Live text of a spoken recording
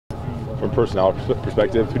from a personnel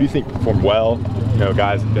perspective, who do you think performed well? You know,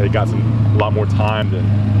 guys that got a lot more time than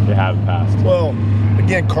they have in the past. Well,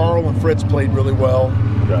 again, Carl and Fritz played really well,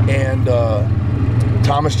 and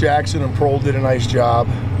Thomas Jackson and Prohl did a nice job.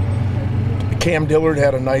 Cam Dillard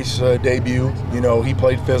had a nice debut. You know, he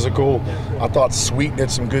played physical. I thought Sweet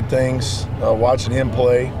did some good things watching him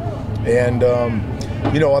play. And,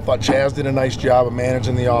 you know, I thought Chaz did a nice job of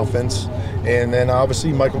managing the offense. And then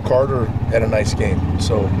obviously Michael Carter had a nice game.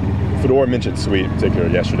 So Fedora mentioned Sweet in particular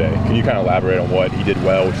yesterday. Can you kind of elaborate on what he did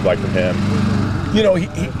well, what you like from him? You know, he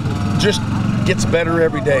just gets better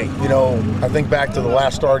every day. You know, I think back to the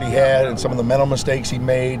last start he had and some of the mental mistakes he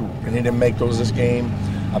made, and he didn't make those this game.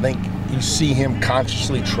 I think you see him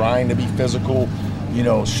consciously trying to be physical, you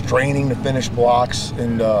know, straining to finish blocks,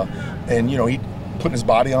 and you know, he putting his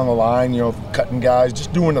body on the line, you know, cutting guys,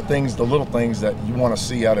 just doing the things, the little things that you want to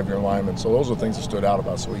see out of your linemen. So those are the things that stood out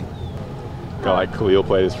about Sweet. Guy like Khalil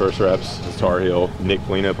played his first reps as Tar Heel. Nick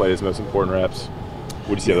Polino played his most important reps. What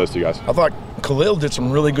do you see of those two guys? I thought Khalil did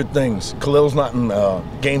some really good things. Khalil's not in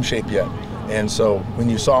game shape yet. And so when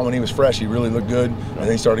you saw him when he was fresh, he really looked good. And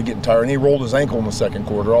then he started getting tired. And he rolled his ankle in the second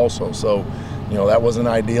quarter also. So, you know, that wasn't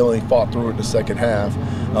ideal. And he fought through it in the second half.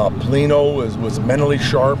 Polino was mentally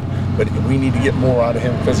sharp, but we need to get more out of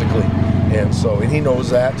him physically. And so, and he knows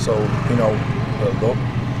that. So, you know,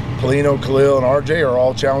 Polino, Khalil, and RJ are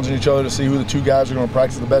all challenging each other to see who the two guys are going to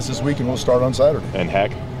practice the best this week, and we'll start on Saturday. And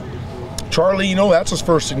Heck? Charlie, you know, that's his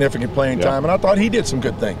first significant playing time, and I thought he did some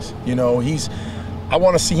good things. You know, I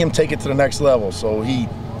want to see him take it to the next level. So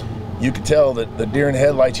you could tell that the deer in the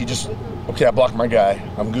headlights, he just, okay, I blocked my guy,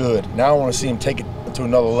 I'm good. Now I want to see him take it to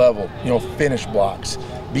another level, you know, finish blocks,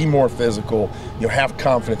 be more physical, you know, have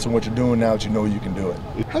confidence in what you're doing now that you know you can do it.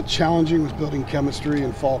 How challenging was building chemistry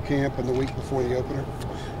in fall camp and the week before the opener?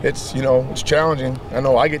 It's, you know, it's challenging. I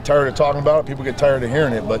know I get tired of talking about it, people get tired of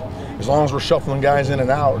hearing it, but as long as we're shuffling guys in and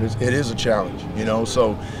out, it is a challenge, you know.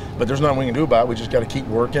 So, but there's nothing we can do about it. We just got to keep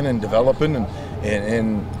working and developing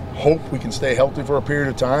and hope we can stay healthy for a period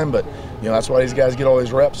of time. But, you know, that's why these guys get all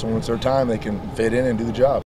these reps, and when it's their time, they can fit in and do the job.